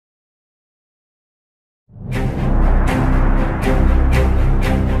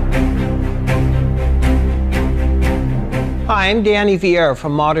Hi, I'm Danny Vieira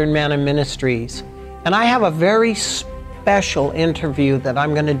from Modern Manna Ministries, and I have a very special interview that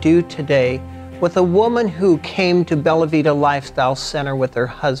I'm going to do today with a woman who came to Bella Vita Lifestyle Center with her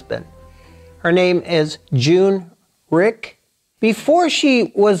husband. Her name is June Rick. Before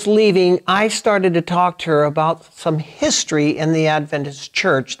she was leaving, I started to talk to her about some history in the Adventist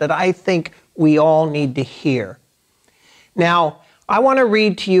church that I think we all need to hear. Now, I want to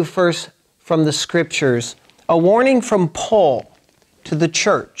read to you first from the scriptures a warning from Paul to the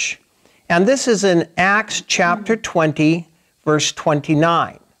church. And this is in Acts chapter 20, verse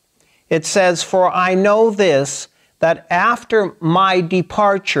 29. It says, "For I know this, that after my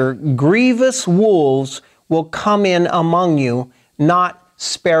departure, grievous wolves will come in among you, not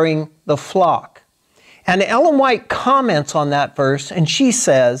sparing the flock." And Ellen White comments on that verse, and she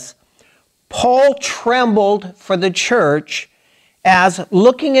says, Paul trembled for the church as,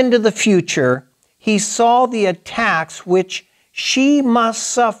 looking into the future, he saw the attacks which she must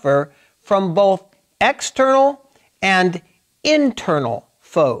suffer from both external and internal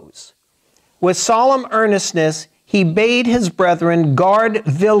foes. With solemn earnestness, he bade his brethren guard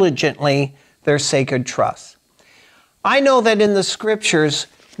diligently their sacred trust. I know that in the scriptures,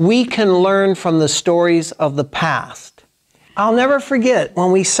 we can learn from the stories of the past. I'll never forget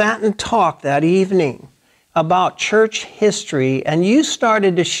when we sat and talked that evening about church history, and you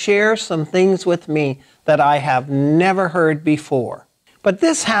started to share some things with me that I have never heard before. But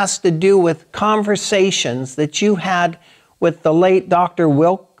this has to do with conversations that you had with the late Dr.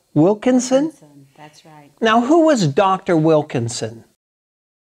 Wilkinson? That's right. Now, who was Dr. Wilkinson?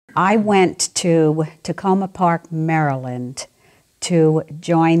 I went to Tacoma Park, Maryland to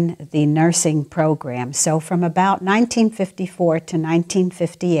join the nursing program. So from about 1954 to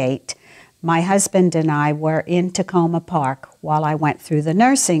 1958, my husband and I were in Tacoma Park while I went through the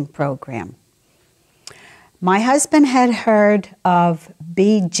nursing program. My husband had heard of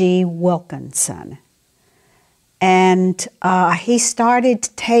B.G. Wilkinson, and he started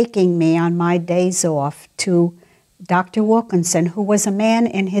taking me on my days off to Dr. Wilkinson, who was a man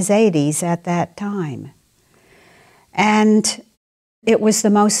in his 80s at that time. And it was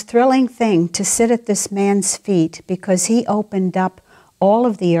the most thrilling thing to sit at this man's feet because he opened up all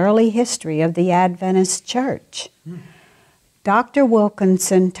of the early history of the Adventist church. Dr.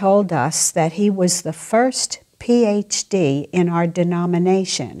 Wilkinson told us that he was the first PhD in our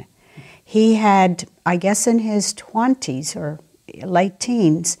denomination. He had, I guess in his 20s or late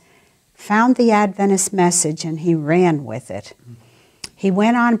teens, found the Adventist message and he ran with it. He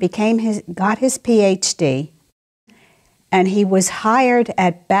went on, got his PhD, and he was hired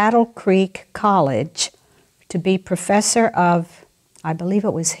at Battle Creek College to be professor of, I believe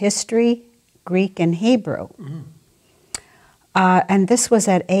it was history, Greek, and Hebrew. And this was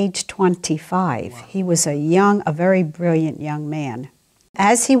at age 25. Wow. He was a very brilliant young man.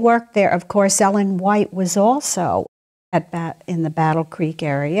 As he worked there, of course, Ellen White was also in the Battle Creek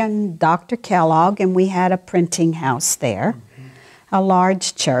area, and Dr. Kellogg, and we had a printing house there, a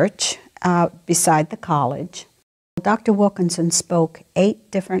large church beside the college. Dr. Wilkinson spoke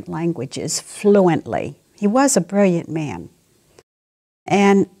 8 different languages fluently. He was a brilliant man.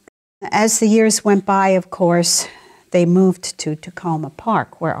 And as the years went by, of course, they moved to Tacoma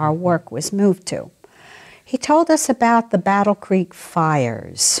Park, where our work was moved to. He told us about the Battle Creek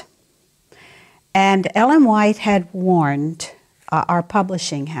fires. And Ellen White had warned our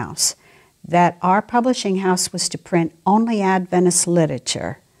publishing house that our publishing house was to print only Adventist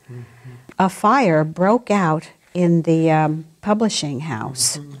literature. A fire broke out in the publishing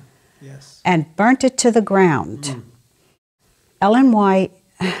house and burnt it to the ground. Ellen White,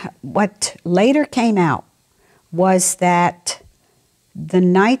 what later came out was that the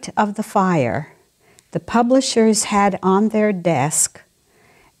night of the fire, the publishers had on their desk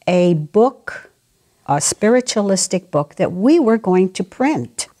a book, a spiritualistic book that we were going to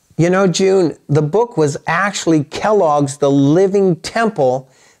print. You know, June, the book was actually Kellogg's The Living Temple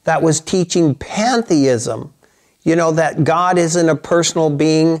that was teaching pantheism. You know, that God isn't a personal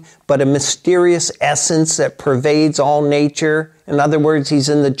being, but a mysterious essence that pervades all nature. In other words, he's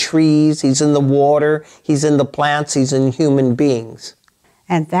in the trees, he's in the water, he's in the plants, he's in human beings.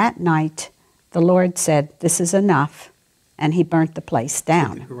 And that night, the Lord said, "This is enough," and he burnt the place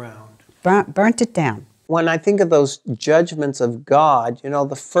down. To the ground. Burnt it down. When I think of those judgments of God, you know,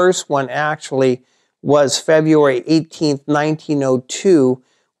 the first one actually was February 18th, 1902,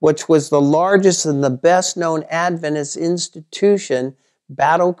 which was the largest and the best-known Adventist institution,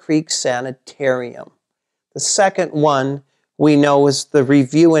 Battle Creek Sanitarium. The second one we know is the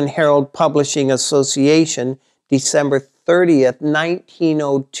Review and Herald Publishing Association, December 30th,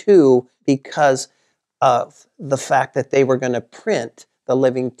 1902, because of the fact that they were going to print The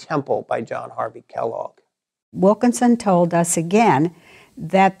Living Temple by John Harvey Kellogg. Wilkinson told us again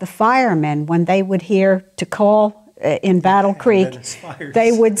that the firemen, when they would hear to call in Battle Creek,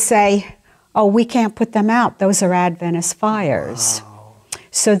 they would say, "Oh, we can't put them out. Those are Adventist fires." Wow.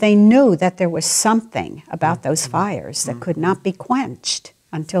 So they knew that there was something about those fires that could not be quenched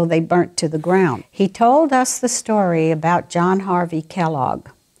until they burnt to the ground. He told us the story about John Harvey Kellogg.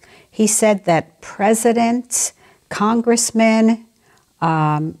 He said that presidents, congressmen,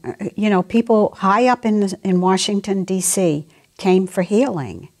 people high up in Washington, D.C. came for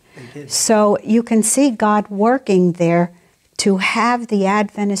healing. So you can see God working there to have the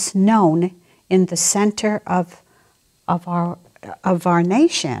Adventists known in the center of our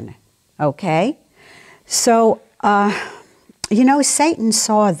nation. Okay, so Satan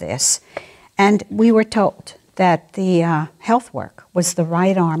saw this, and we were told that the health work was the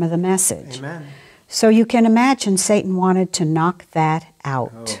right arm of the message. Amen. So you can imagine Satan wanted to knock that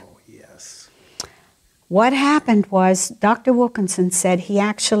out. Oh, yes. What happened was Dr. Wilkinson said he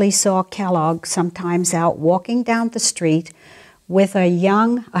actually saw Kellogg sometimes out walking down the street with a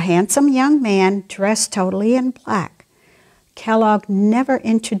handsome young man dressed totally in black. Kellogg never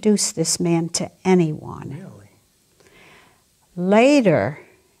introduced this man to anyone. Really? Later,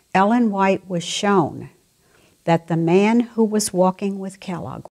 Ellen White was shown that the man who was walking with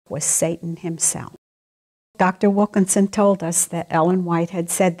Kellogg was Satan himself. Dr. Wilkinson told us that Ellen White had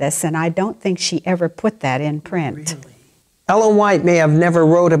said this, and I don't think she ever put that in print. Really? Ellen White may have never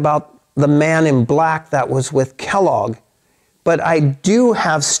wrote about the man in black that was with Kellogg, but I do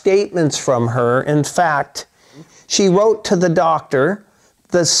have statements from her. In fact, she wrote to the doctor,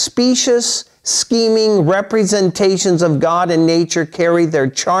 "The specious, scheming representations of God and nature carry their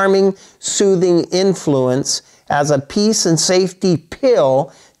charming, soothing influence as a peace and safety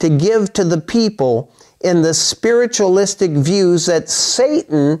pill to give to the people in the spiritualistic views that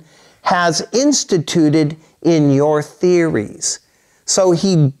Satan has instituted in your theories." So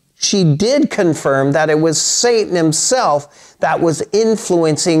she did confirm that it was Satan himself that was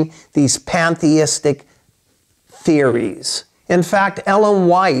influencing these pantheistic theories. In fact, Ellen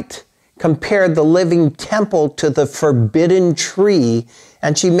White compared the living temple to the forbidden tree,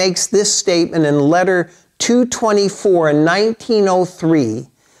 and she makes this statement in letter 224 in 1903,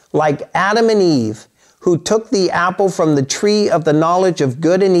 "Like Adam and Eve, who took the apple from the tree of the knowledge of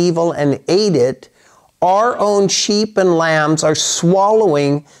good and evil and ate it, our own sheep and lambs are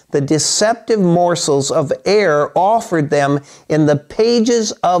swallowing the deceptive morsels of air offered them in the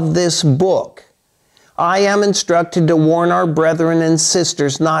pages of this book. I am instructed to warn our brethren and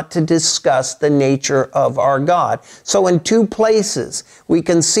sisters not to discuss the nature of our God." So in two places, we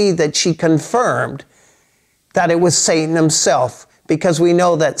can see that she confirmed that it was Satan himself, because we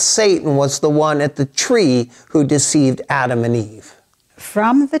know that Satan was the one at the tree who deceived Adam and Eve.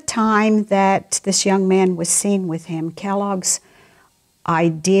 From the time that this young man was seen with him, Kellogg's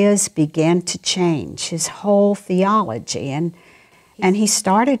ideas began to change, his whole theology, and he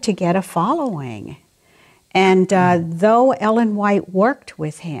started to get a following. And though Ellen White worked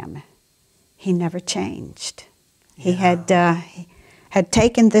with him, he never changed. He had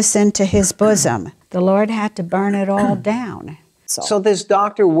taken this into his bosom. The Lord had to burn it all down. So this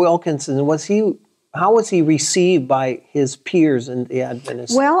Dr. Wilkinson, how was he received by his peers in the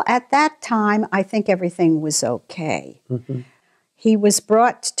Adventist? Well, at that time, I think everything was okay. Mm-hmm. He was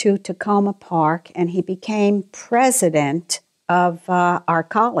brought to Tacoma Park, and he became president of our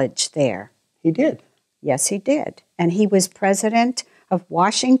college there. He did? Yes, he did. And he was president of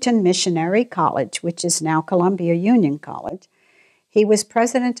Washington Missionary College, which is now Columbia Union College. He was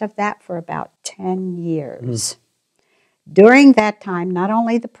president of that for about 10 years. During that time, not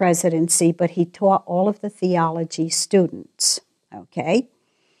only the presidency, but he taught all of the theology students, okay?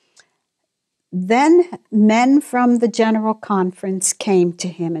 Then men from the General Conference came to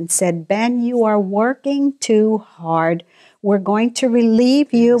him and said, "Ben, you are working too hard. We're going to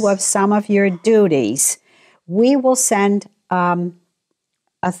relieve you of some of your duties. We will send a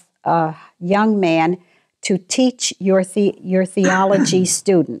young man to teach your theology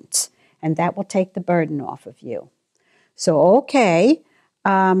students, and that will take the burden off of you." So, okay,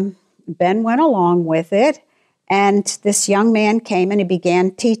 Ben went along with it, and this young man came and he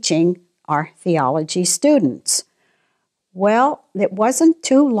began teaching our theology students. Well, it wasn't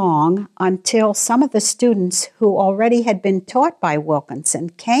too long until some of the students who already had been taught by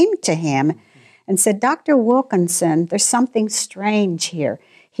Wilkinson came to him and said, "Dr. Wilkinson, there's something strange here.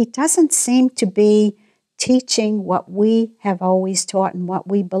 He doesn't seem to be teaching what we have always taught and what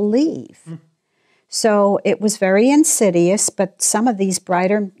we believe." So it was very insidious, but some of these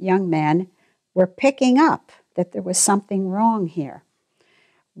brighter young men were picking up that there was something wrong here.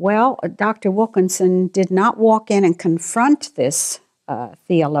 Well, Dr. Wilkinson did not walk in and confront this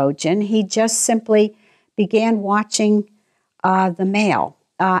theologian. He just simply began watching the mail.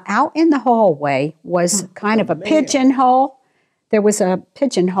 Out in the hallway was kind of a pigeonhole. There was a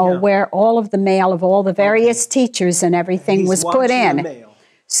pigeonhole where all of the mail of all the various teachers and everything was put in.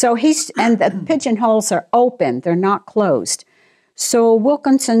 So and the pigeonholes are open, they're not closed. So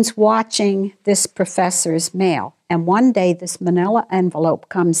Wilkinson's watching this professor's mail. And one day this manila envelope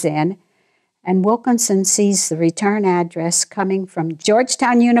comes in, and Wilkinson sees the return address coming from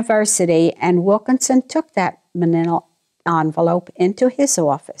Georgetown University, and Wilkinson took that manila envelope into his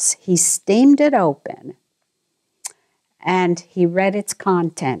office. He steamed it open, and he read its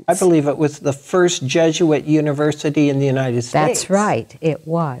contents. I believe it was the first Jesuit university in the United States. That's right, it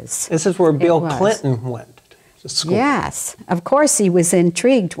was. This is where Bill Clinton went to school. Yes, of course he was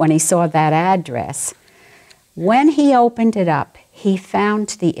intrigued when he saw that address. When he opened it up, he found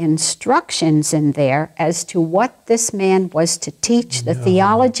the instructions in there as to what this man was to teach the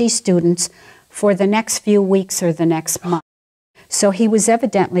theology students for the next few weeks or the next month. So he was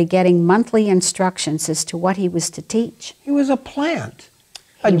evidently getting monthly instructions as to what he was to teach. He was a plant,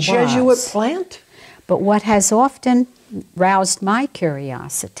 a Jesuit plant. But what has often roused my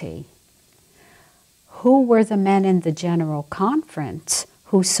curiosity, who were the men in the General Conference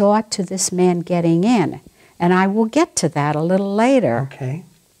who saw to this man getting in? And I will get to that a little later. Okay.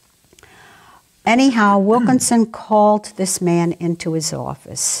 Anyhow, Wilkinson called this man into his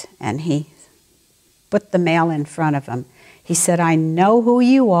office, and he put the mail in front of him. He said, I know who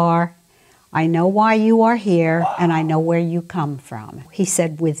you are, I know why you are here, and I know where you come from. He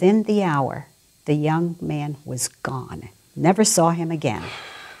said within the hour, the young man was gone. Never saw him again.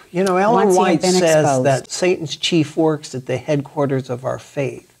 You know, Ellen White says that Satan's chief works at the headquarters of our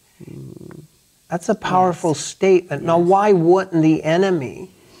faith. That's a powerful statement. Now, why wouldn't the enemy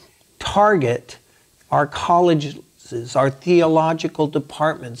target our colleges, our theological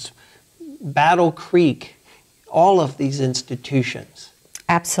departments, Battle Creek, all of these institutions?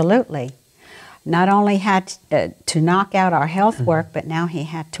 Absolutely. Not only had to knock out our health work, but now he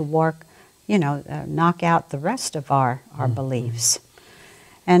had to work, knock out the rest of our beliefs.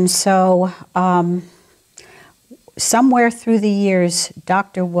 And so somewhere through the years,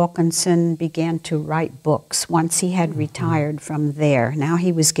 Dr. Wilkinson began to write books once he had retired from there. Now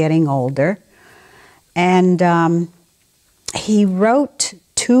he was getting older. And he wrote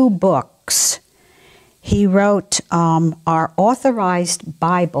 2 books. He wrote Our Authorized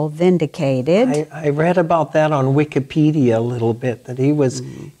Bible Vindicated. I read about that on Wikipedia a little bit, that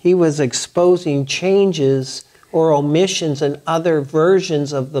he was exposing changes or omissions in other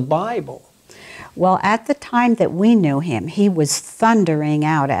versions of the Bible. Well, at the time that we knew him, he was thundering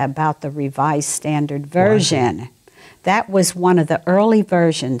out about the Revised Standard Version. That was one of the early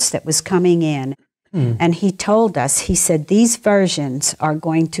versions that was coming in. And he told us, he said, these versions are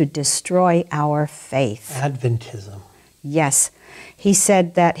going to destroy our faith. Adventism. Yes. He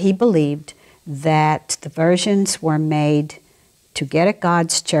said that he believed that the versions were made to get at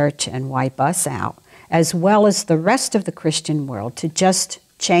God's church and wipe us out, as well as the rest of the Christian world, to just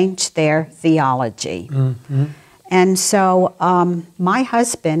change their theology. And so my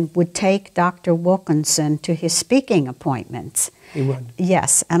husband would take Dr. Wilkinson to his speaking appointments. He would?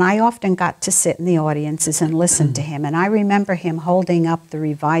 Yes, and I often got to sit in the audiences and listen to him. And I remember him holding up the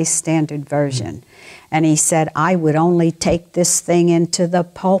Revised Standard Version. And he said, I would only take this thing into the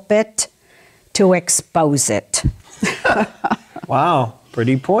pulpit to expose it. Wow,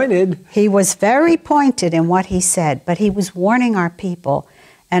 pretty pointed. He was very pointed in what he said, but he was warning our people.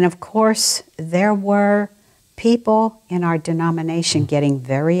 And of course, there were people in our denomination getting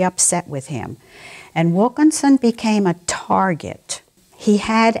very upset with him. And Wilkinson became a target. He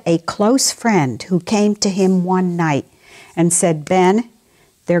had a close friend who came to him one night and said, Ben,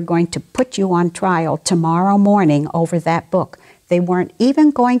 they're going to put you on trial tomorrow morning over that book. They weren't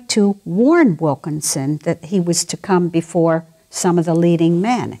even going to warn Wilkinson that he was to come before some of the leading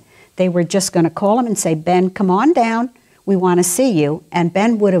men. They were just going to call him and say, Ben, come on down. We want to see you. And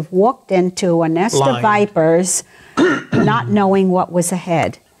Ben would have walked into a nest of vipers, not knowing what was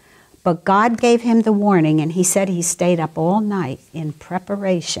ahead. But God gave him the warning, and he said he stayed up all night in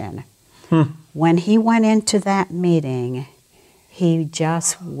preparation. When he went into that meeting, he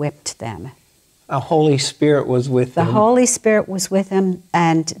just whipped them. The Holy Spirit was with him. The Holy Spirit was with him,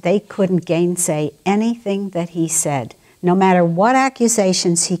 and they couldn't gainsay anything that he said. No matter what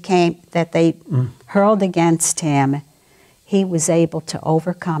accusations that they hurled against him, he was able to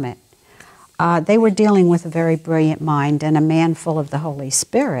overcome it. They were dealing with a very brilliant mind and a man full of the Holy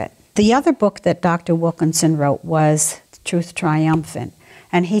Spirit. The other book that Dr. Wilkinson wrote was Truth Triumphant,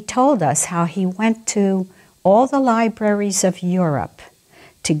 and he told us how he went to all the libraries of Europe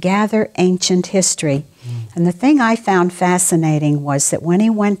to gather ancient history. And the thing I found fascinating was that when he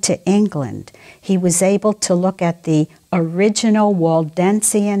went to England, he was able to look at the original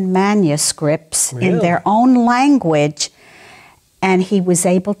Waldensian manuscripts in their own language, and he was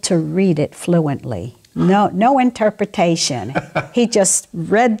able to read it fluently. No interpretation. He just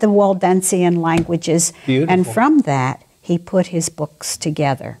read the Waldensian languages, and from that, he put his books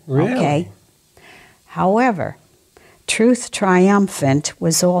together. Really? Okay? However, Truth Triumphant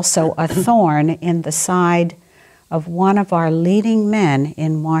was also a thorn in the side of one of our leading men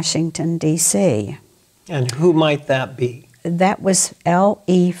in Washington, D.C. And who might that be? That was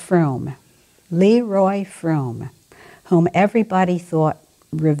L.E. Froom, Leroy Froom, whom everybody thought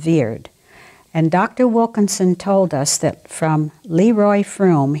revered. And Dr. Wilkinson told us that from Leroy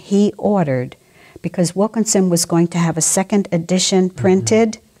Froom, he ordered, because Wilkinson was going to have a second edition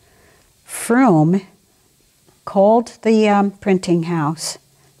printed, Froom called the printing house,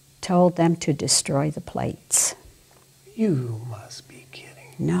 told them to destroy the plates. You must be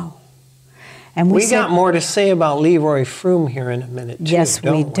kidding. No. And we got more to say about Leroy Froom here in a minute, too. Yes,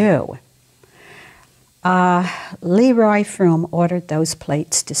 we do. Leroy Froom ordered those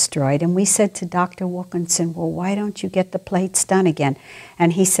plates destroyed, and we said to Dr. Wilkinson, well, why don't you get the plates done again?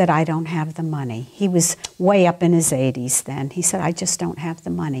 And he said, I don't have the money. He was way up in his 80s then. He said, I just don't have the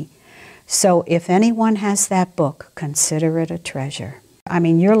money. So if anyone has that book, consider it a treasure. I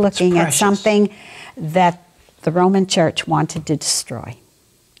mean, you're looking at something that the Roman Church wanted to destroy,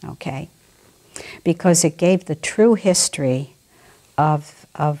 okay? Because it gave the true history of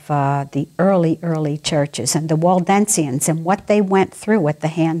the early churches and the Waldensians and what they went through at the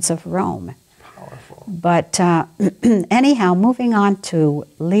hands of Rome. Powerful. But anyhow, moving on to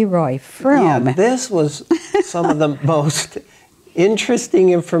Leroy Froom. Yeah, this was some of the most interesting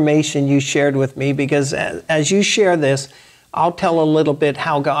information you shared with me, because as you share this, I'll tell a little bit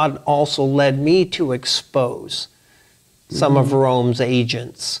how God also led me to expose some of Rome's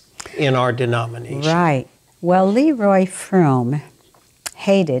agents in our denomination. Right. Well, Leroy Froom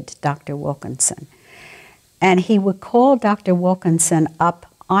hated Dr. Wilkinson, and he would call Dr. Wilkinson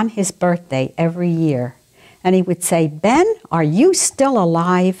up on his birthday every year, and he would say, Ben, are you still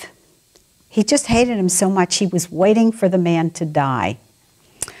alive? He just hated him so much he was waiting for the man to die.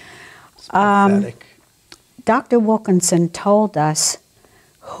 Dr. Wilkinson told us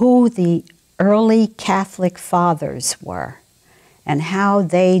who the early Catholic fathers were and how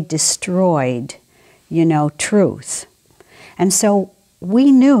they destroyed, truth. And so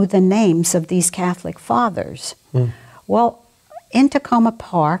we knew the names of these Catholic fathers. Well, in Tacoma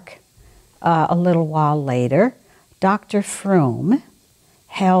Park, a little while later, Dr. Froom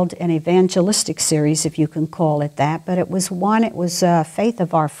held an evangelistic series, if you can call it that, but it was Faith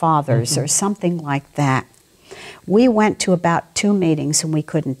of Our Fathers or something like that. We went to about 2 meetings and we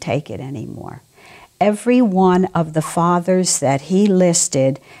couldn't take it anymore. Every one of the fathers that he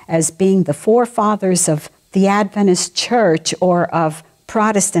listed as being the forefathers of the Adventist Church or of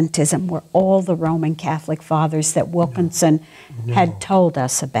Protestantism were all the Roman Catholic fathers that Wilkinson had told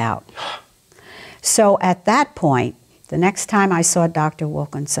us about. So at that point, the next time I saw Dr.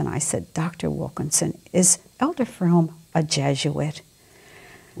 Wilkinson, I said, Dr. Wilkinson, is Elder Froom a Jesuit?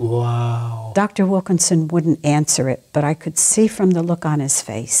 Wow. Dr. Wilkinson wouldn't answer it, but I could see from the look on his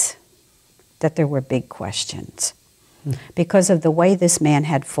face that there were big questions because of the way this man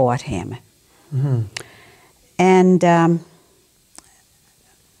had fought him. And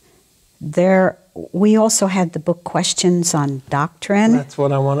we also had the book Questions on Doctrine. That's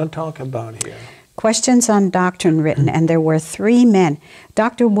what I want to talk about here. Questions on Doctrine written, and there were 3 men.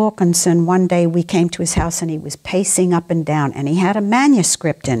 Dr. Wilkinson, one day we came to his house and he was pacing up and down and he had a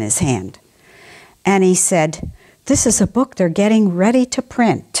manuscript in his hand. And he said, this is a book they're getting ready to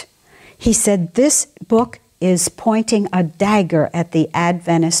print. He said, this book is pointing a dagger at the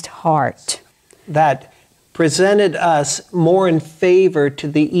Adventist heart. That presented us more in favor to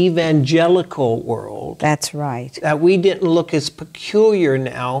the evangelical world. That's right. That we didn't look as peculiar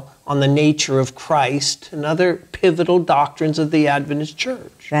now on the nature of Christ and other pivotal doctrines of the Adventist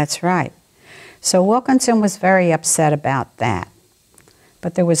Church. That's right. So Wilkinson was very upset about that,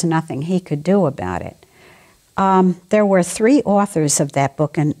 but there was nothing he could do about it. There were 3 authors of that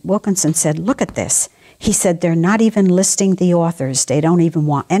book, and Wilkinson said, look at this. He said, they're not even listing the authors. They don't even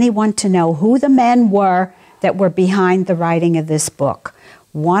want anyone to know who the men were that were behind the writing of this book.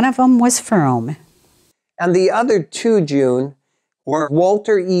 One of them was Froom. And the other 2, June, were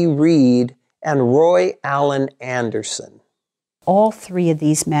Walter E. Reed and Roy Allen Anderson. All three of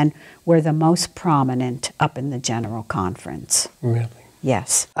these men were the most prominent up in the General Conference. Really?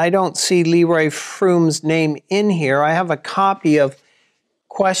 Yes. I don't see Leroy Froom's name in here. I have a copy of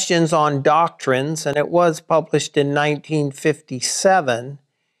Questions on Doctrines, and it was published in 1957.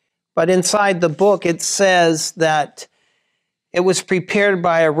 But inside the book, it says that it was prepared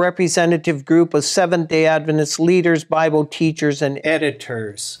by a representative group of Seventh-day Adventist leaders, Bible teachers, and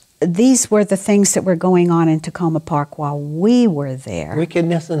editors. These were the things that were going on in Tacoma Park while we were there.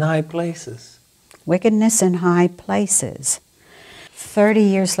 Wickedness in high places. Wickedness in high places. 30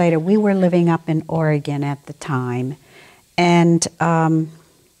 years later, we were living up in Oregon at the time, and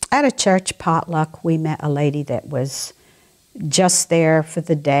at a church potluck, we met a lady that was just there for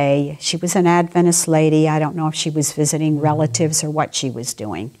the day. She was an Adventist lady. I don't know if she was visiting relatives or what she was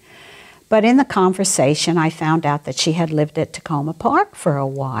doing. But in the conversation, I found out that she had lived at Tacoma Park for a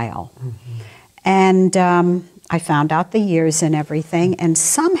while. And I found out the years and everything, and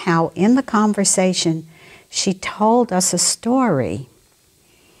somehow in the conversation, she told us a story.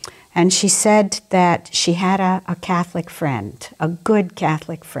 And she said that she had a Catholic friend, a good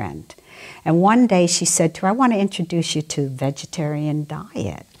Catholic friend. And one day she said to her, I want to introduce you to vegetarian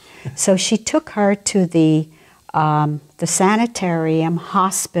diet. So she took her to the sanitarium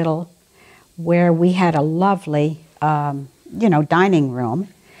hospital where we had a lovely, dining room.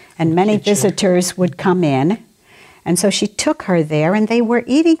 And many visitors would come in. And so she took her there, and they were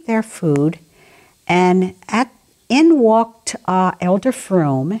eating their food. And in walked Elder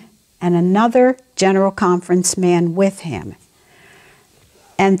Froom and another General Conference man with him.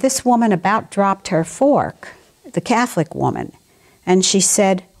 And this woman about dropped her fork, the Catholic woman, and she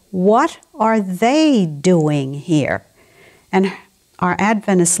said, "What are they doing here?" And our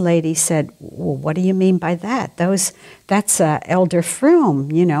Adventist lady said, "Well, what do you mean by that? That's Elder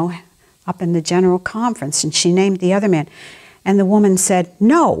Froom, up in the General Conference." And she named the other man. And the woman said,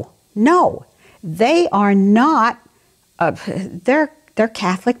 No, they are not, they're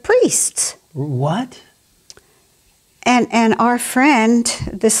Catholic priests. What? And our friend,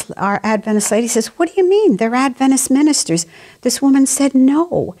 our Adventist lady says, "What do you mean? They're Adventist ministers." This woman said,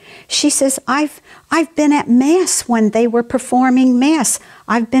 "No." She says, I've been at Mass when they were performing Mass.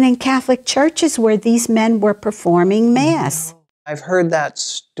 I've been in Catholic churches where these men were performing Mass. I've heard that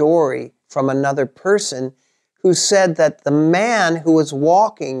story from another person who said that the man who was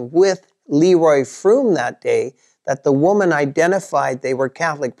walking with Leroy Froom that day, that the woman identified they were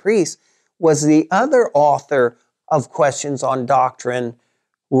Catholic priests, was the other author of Questions on Doctrine,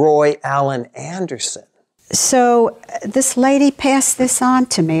 Roy Allen Anderson. So this lady passed this on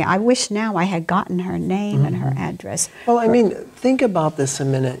to me. I wish now I had gotten her name and her address. Well, I mean, think about this a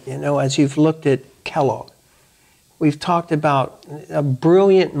minute, as you've looked at Kellogg. We've talked about a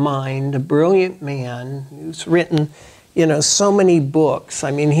brilliant mind, a brilliant man who's written, so many books.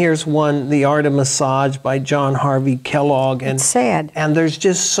 I mean, here's one, The Art of Massage by John Harvey Kellogg. And, it's sad. And there's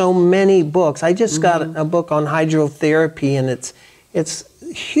just so many books. I just got a book on hydrotherapy, and it's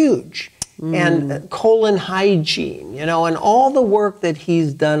huge. And colon hygiene, and all the work that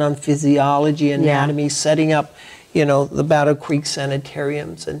he's done on physiology, anatomy, setting up, the Battle Creek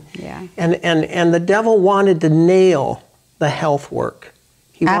sanitariums. And the devil wanted to nail the health work.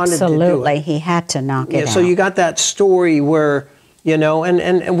 He Absolutely, he had to knock it out. So you got that story where,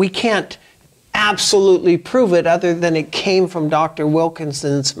 and we can't absolutely prove it other than it came from Dr.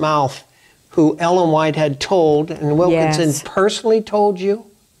 Wilkinson's mouth, who Ellen White had told, and Wilkinson personally told you?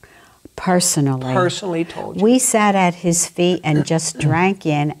 Personally. Personally told you. We sat at his feet and just drank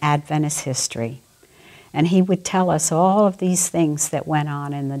in Adventist history. And he would tell us all of these things that went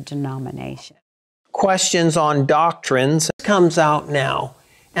on in the denomination. Questions on Doctrines comes out now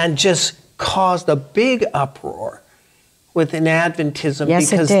and just caused a big uproar within Adventism,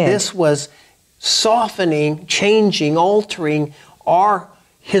 because this was softening, changing, altering our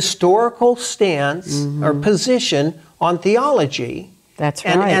historical stance or position on theology. That's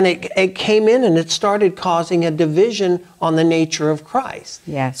right. And it came in and it started causing a division on the nature of Christ.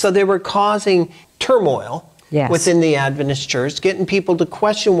 Yes. So they were causing turmoil within the Adventist church, getting people to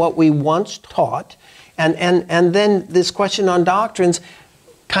question what we once taught. And then this question on doctrines,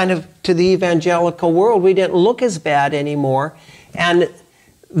 kind of to the evangelical world, we didn't look as bad anymore. And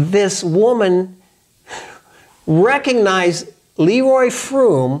this woman recognized Leroy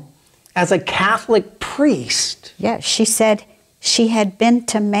Froom as a Catholic priest. Yeah, she said she had been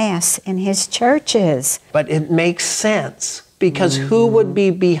to Mass in his churches. But it makes sense, because who would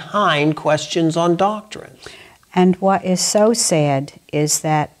be behind questions on doctrine? And what is so sad is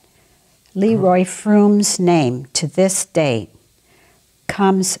that Leroy Froom's name to this date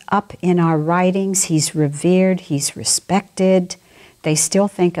comes up in our writings. He's revered, he's respected. They still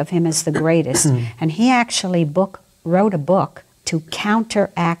think of him as the greatest. And he actually wrote a book to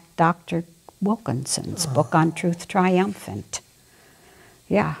counteract Dr. Wilkinson's book on Truth Triumphant.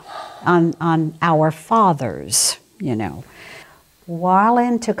 Yeah, on our fathers, you know. While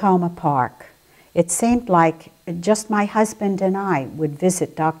in Tacoma Park, it seemed like just my husband and I would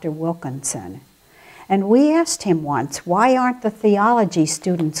visit Dr. Wilkinson. And we asked him once, why aren't the theology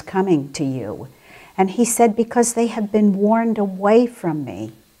students coming to you? And he said, because they have been warned away from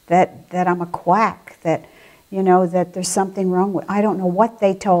me, that I'm a quack, that, you know, that there's something wrong with, I don't know what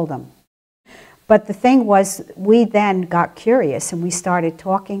they told him. But the thing was, we then got curious and we started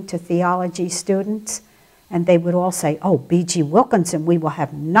talking to theology students, and they would all say, oh, B.G. Wilkinson, we will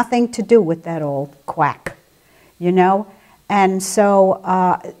have nothing to do with that old quack, you know? And so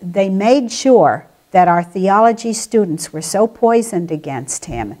they made sure that our theology students were so poisoned against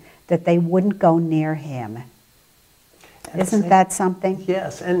him that they wouldn't go near him. Isn't that something?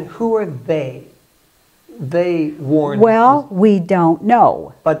 Yes, and who are they? They warned. Well, we don't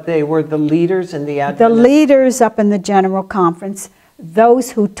know. But they were the leaders in the Adventist. The leaders up in the General Conference,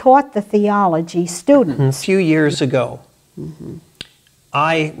 those who taught the theology students. A few years ago,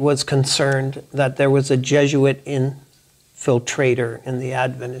 I was concerned that there was a Jesuit infiltrator in the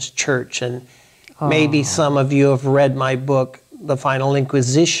Adventist church, and maybe some of you have read my book, The Final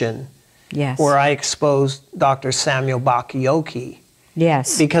Inquisition, Yes. where I exposed Dr. Samuel Bakioki.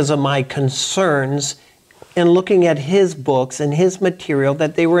 Yes. Because of my concerns in looking at his books and his material,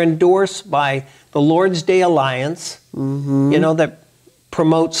 that they were endorsed by the Lord's Day Alliance, you know, that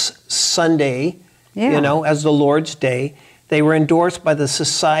promotes Sunday, you know, as the Lord's Day. They were endorsed by the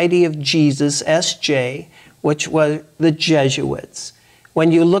Society of Jesus, SJ, which was the Jesuits.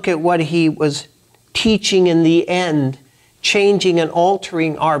 When you look at what he was teaching in the end, changing and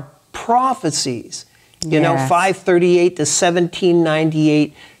altering our prophecies, you know, 538 to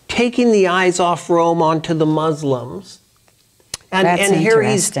 1798, taking the eyes off Rome onto the Muslims. And here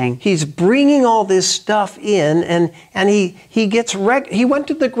he's bringing all this stuff in, and he gets he went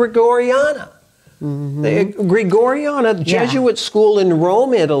to the Gregoriana. The Gregoriana Jesuit school in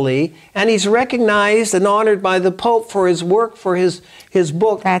Rome, Italy, and he's recognized and honored by the Pope for his work, for his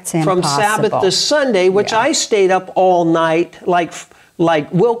book From Sabbath to Sunday, which I stayed up all night,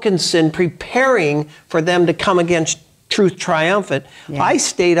 like Wilkinson, preparing for them to come against Truth Triumphant. I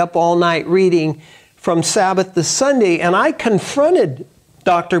stayed up all night reading From Sabbath to Sunday, and I confronted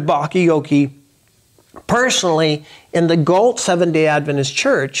Dr. Bakioki personally in the Galt Seventh-day Adventist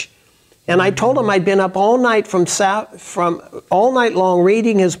Church, and I told him I'd been up all night all night long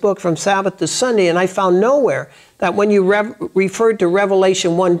reading his book From Sabbath to Sunday, and I found nowhere that when you referred to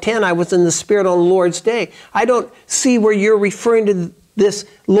Revelation 1:10, I was in the Spirit on the Lord's Day. I don't see where you're referring to this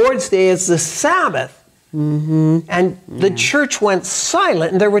Lord's Day as the Sabbath. And the church went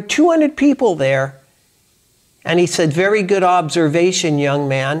silent, and there were 200 people there. And he said, very good observation, young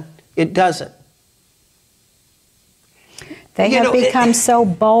man. It doesn't. They have become so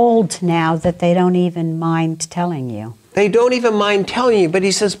bold now that they don't even mind telling you. They don't even mind telling you, but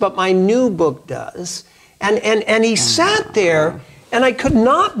he says, but my new book does. And he sat there, and I could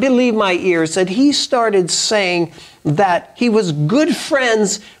not believe my ears that he started saying that he was good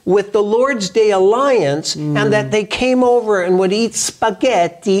friends with the Lord's Day Alliance, and that they came over and would eat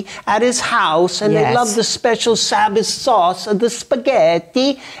spaghetti at his house, and they loved the special Sabbath sauce of the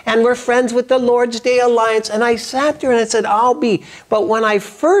spaghetti, and we're friends with the Lord's Day Alliance. And I sat there and I said, I'll be. But when I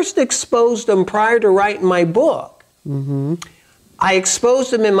first exposed him prior to writing my book, I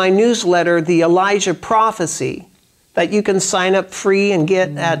exposed him in my newsletter, The Elijah Prophecy, that you can sign up free and get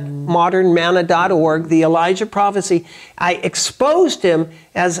at modernmanna.org, The Elijah Prophecy. I exposed him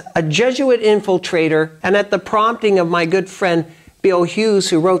as a Jesuit infiltrator, and at the prompting of my good friend Bill Hughes,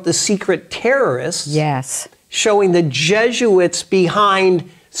 who wrote The Secret Terrorists, showing the Jesuits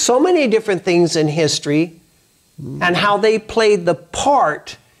behind so many different things in history, and how they played the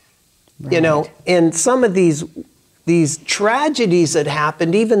part, you know, in some of these tragedies that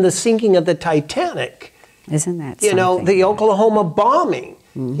happened, even the sinking of the Titanic. Isn't that something? You know, the Oklahoma bombing.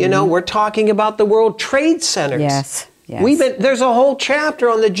 You know, we're talking about the World Trade Centers. There's a whole chapter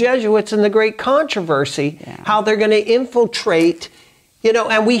on the Jesuits and the Great Controversy, how they're going to infiltrate, you know,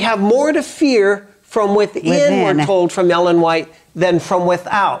 and we have more to fear from within, we're told from Ellen White, than from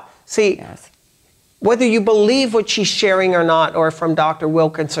without. See, whether you believe what she's sharing or not, or from Dr.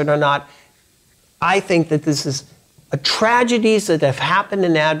 Wilkinson or not, I think that this is tragedies that have happened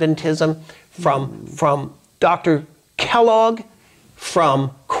in Adventism, from Dr. Kellogg,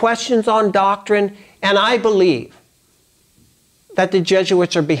 from questions on doctrine, and I believe that the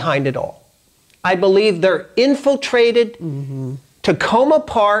Jesuits are behind it all. I believe they're infiltrated Tacoma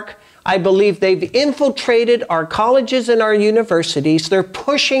Park. I believe they've infiltrated our colleges and our universities. They're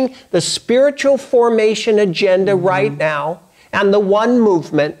pushing the spiritual formation agenda right now and the one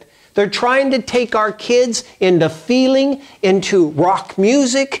movement. They're trying to take our kids into feeling, into rock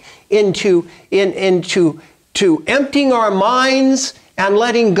music, into emptying our minds and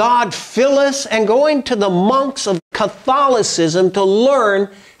letting God fill us, and going to the monks of Catholicism to learn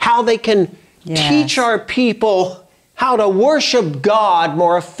how they can teach our people how to worship God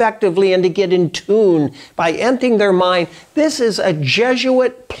more effectively and to get in tune by emptying their mind. This is a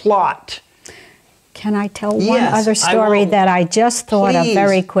Jesuit plot. Can I tell one other story that I just thought of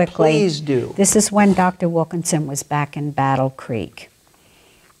very quickly? Please do. This is when Dr. Wilkinson was back in Battle Creek.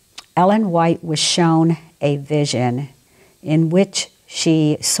 Ellen White was shown a vision in which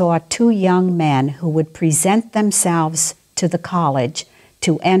she saw two young men who would present themselves to the college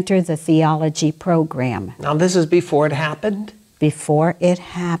to enter the theology program. Now, this is before it happened? Before it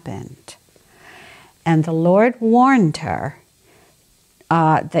happened. And the Lord warned her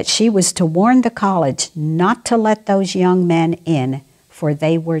that she was to warn the college not to let those young men in, for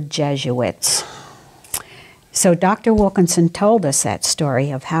they were Jesuits. So Dr. Wilkinson told us that story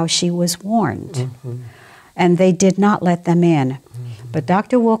of how she was warned. And they did not let them in. But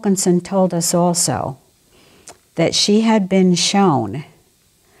Dr. Wilkinson told us also that she had been shown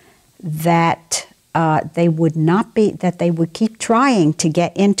that they would keep trying to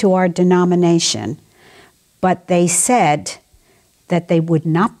get into our denomination, but they said that they would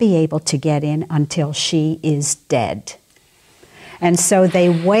not be able to get in until she is dead. And so they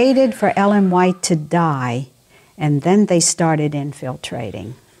waited for Ellen White to die, and then they started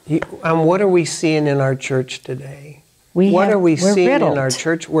infiltrating. And what are we seeing in our church today? We're seeing riddled. in our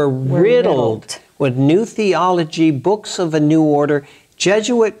church? We're riddled with new theology, books of a new order,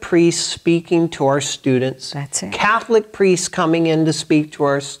 Jesuit priests speaking to our students, That's it. Catholic priests coming in to speak to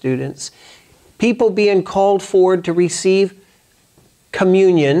our students, people being called forward to receive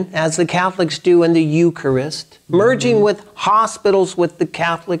communion, as the Catholics do in the Eucharist, merging with hospitals with the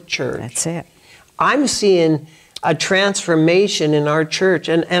Catholic Church. That's it. I'm seeing a transformation in our church,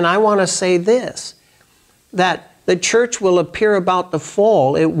 and I want to say this, that the church will appear about to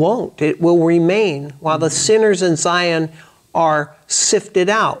fall. It won't. It will remain while the sinners in Zion are sifted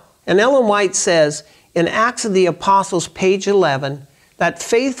out. And Ellen White says in Acts of the Apostles, page 11, that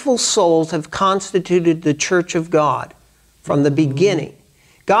faithful souls have constituted the church of God from the beginning.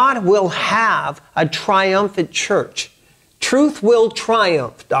 God will have a triumphant church. Truth will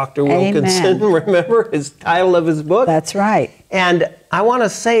triumph, Dr. Wilkinson. Remember his title of his book? That's right. And I want to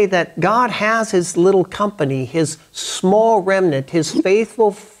say that God has his little company, his small remnant, his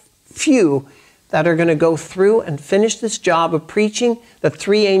faithful few that are going to go through and finish this job of preaching the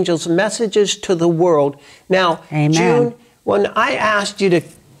three angels' messages to the world. Now, Amen. June, when I asked you to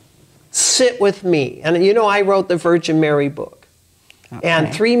sit with me, and you know I wrote the Virgin Mary book,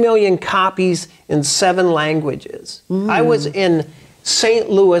 and 3 million copies in 7 languages. I was in St.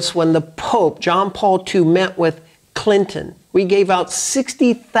 Louis when the Pope, John Paul II, met with Clinton. We gave out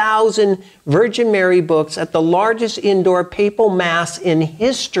 60,000 Virgin Mary books at the largest indoor papal mass in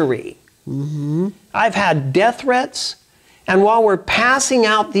history. I've had death threats, and while we're passing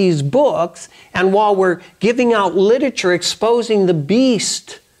out these books, and while we're giving out literature exposing the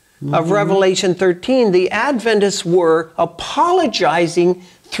beast of Revelation 13, the Adventists were apologizing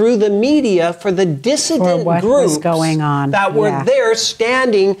through the media for the dissident groups going on. that were there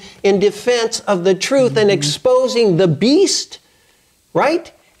standing in defense of the truth and exposing the beast,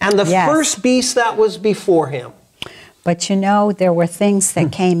 right? And the first beast that was before him. But you know, there were things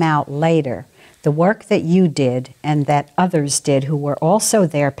that came out later. The work that you did and that others did who were also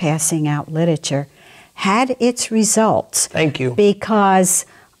there passing out literature had its results. Thank you. Because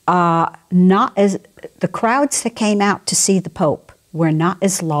the crowds that came out to see the Pope were not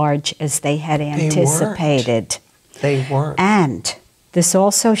as large as they had anticipated. They weren't. And this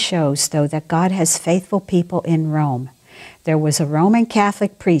also shows, though, that God has faithful people in Rome. There was a Roman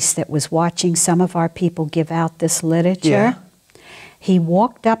Catholic priest that was watching some of our people give out this literature. He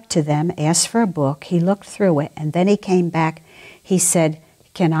walked up to them, asked for a book, he looked through it, and then he came back. He said,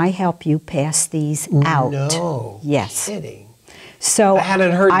 "Can I help you pass these out?" No. Yes. Kidding. So I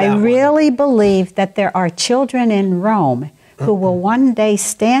hadn't heard that I one. really believe that there are children in Rome who will one day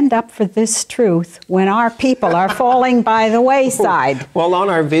stand up for this truth when our people are falling by the wayside. Well, on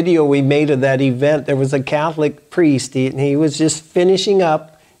our video we made of that event, there was a Catholic priest, and he was just finishing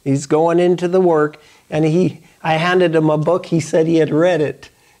up. He's going into the work, and I handed him a book. He said he had read it.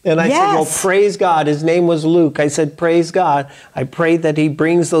 And I said, well, Yes. praise God. His name was Luke. I said, praise God. I pray that he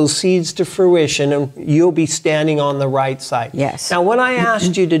brings those seeds to fruition and you'll be standing on the right side. Yes. Now, when I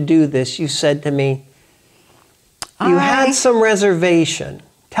asked you to do this, you said to me, you had some reservation.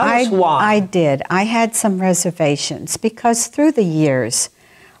 Tell us why. I did. I had some reservations because through the years,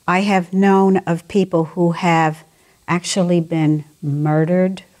 I have known of people who have actually been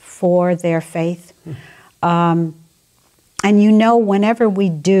murdered for their faith. And you know, whenever we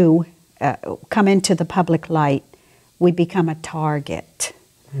do come into the public light, we become a target.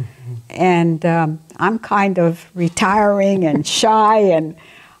 And I'm kind of retiring and shy, and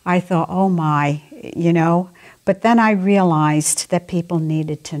I thought, oh my, you know. But then I realized that people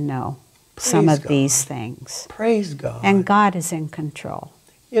needed to know some of these things. Praise God. And God is in control.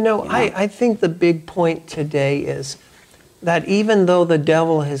 You know, I think the big point today is that even though the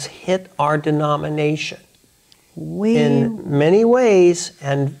devil has hit our denomination in many ways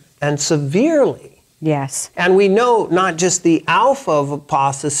and severely, yes, and we know not just the alpha of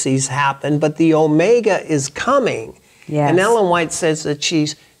apostasies happened, but the omega is coming. yes, And Ellen White says that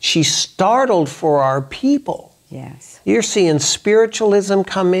she's startled for our people. yes, You're seeing spiritualism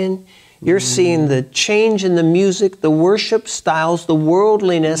come in. You're seeing the change in the music, the worship styles, the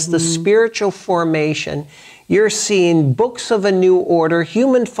worldliness, the spiritual formation. You're seeing books of a new order,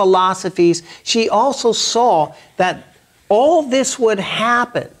 human philosophies. She also saw that all this would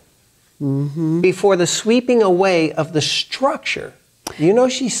happen before the sweeping away of the structure. You know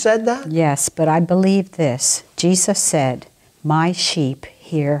she said that? yes, but I believe this. Jesus said, my sheep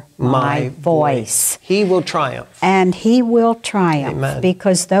hear my voice. He will triumph. And he will triumph. Amen.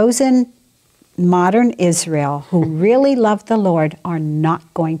 Because those in modern Israel who really love the Lord are not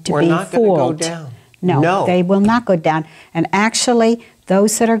going to We're be not going fooled. to go down. No, they will not go down. And actually,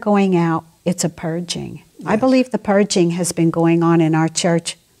 those that are going out, it's a purging. Yes. I believe the purging has been going on in our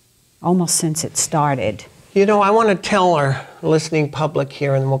church almost since it started. You know, I want to tell our listening public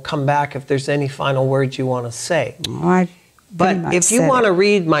here, and we'll come back if there's any final words you want to say. But if you want to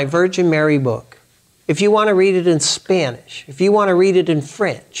read my Virgin Mary book, if you want to read it in Spanish, if you want to read it in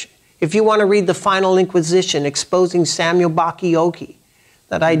French, if you want to read The Final Inquisition, exposing Samuel Bakioki,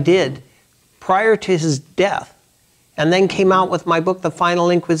 that I did prior to his death, and then came out with my book, The Final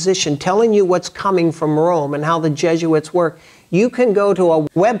Inquisition, telling you what's coming from Rome and how the Jesuits work, you can go to a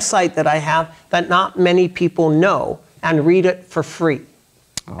website that I have that not many people know and read it for free.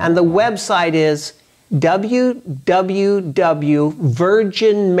 And the website is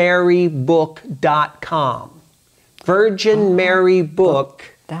www.virginmarybook.com.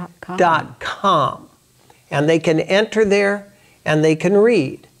 virginmarybook.com. And they can enter there and they can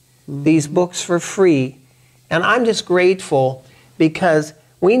read these books for free. And I'm just grateful because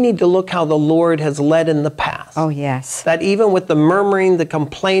we need to look how the Lord has led in the past. Oh, yes. That even with the murmuring, the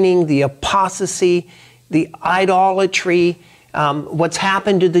complaining, the apostasy, the idolatry, what's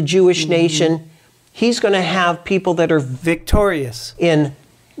happened to the Jewish nation, he's going to have people that are victorious in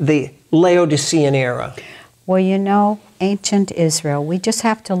the Laodicean era. Well, you know, ancient Israel, we just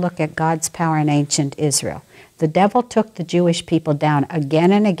have to look at God's power in ancient Israel. The devil took the Jewish people down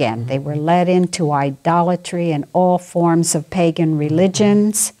again and again. They were led into idolatry and all forms of pagan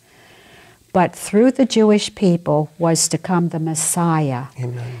religions. But through the Jewish people was to come the Messiah.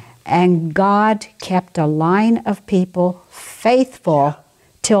 Amen. And God kept a line of people faithful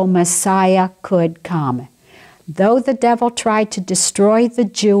till Messiah could come. Though the devil tried to destroy the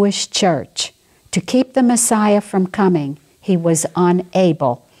Jewish church, to keep the Messiah from coming, he was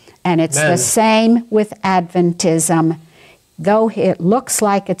unable. And it's the same with Adventism. Though it looks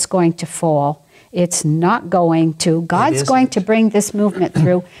like it's going to fall, it's not going to. God's going to bring this movement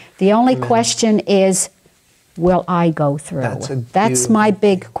through. The only question is, will I go through? That's my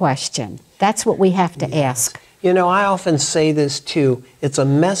big question. That's what we have to ask. You know, I often say this too. It's a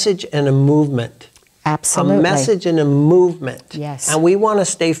message and a movement. Absolutely. A message and a movement. Yes. And we want to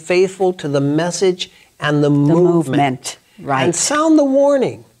stay faithful to the message and the movement. Right. And sound the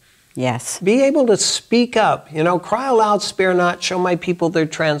warning. Yes. Be able to speak up. You know, cry aloud, spare not, show my people their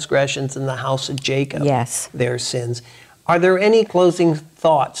transgressions in the house of Jacob. Yes. Their sins. Are there any closing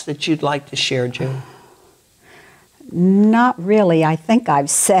thoughts that you'd like to share, June? Not really. I think I've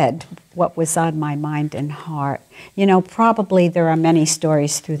said what was on my mind and heart. You know, probably there are many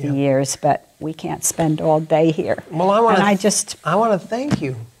stories through the years, but we can't spend all day here. Well, I want to thank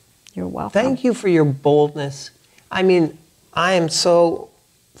you. You're welcome. Thank you for your boldness. I mean, I am so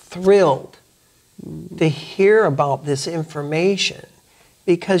thrilled to hear about this information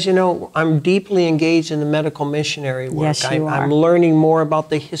because, you know, I'm deeply engaged in the medical missionary work. Yes, you are. I'm learning more about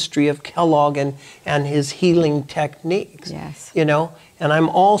the history of Kellogg and his healing techniques. Yes. You know, And I'm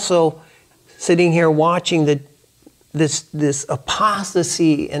also sitting here watching this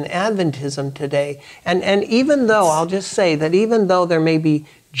apostasy in Adventism today. And even though, I'll just say that even though there may be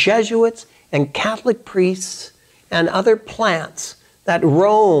Jesuits and Catholic priests and other plants that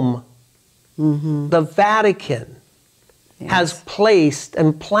Rome, the Vatican, has placed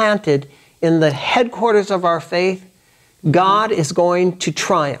and planted in the headquarters of our faith, God is going to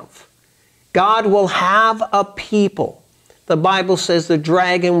triumph. God will have a people. The Bible says the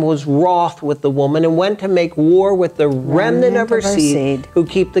dragon was wroth with the woman and went to make war with the remnant of her seed who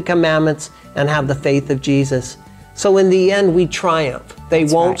keep the commandments and have the faith of Jesus. So in the end, we triumph. They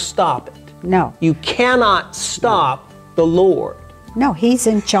won't stop it. No. You cannot stop the Lord. No, He's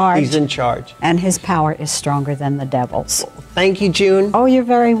in charge. He's in charge. And His power is stronger than the devil's. Thank you, June. Oh, you're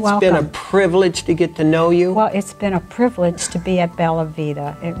very welcome. It's been a privilege to get to know you. Well, it's been a privilege to be at Bella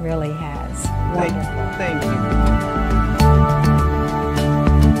Vita. It really has. Wonderful. Thank you.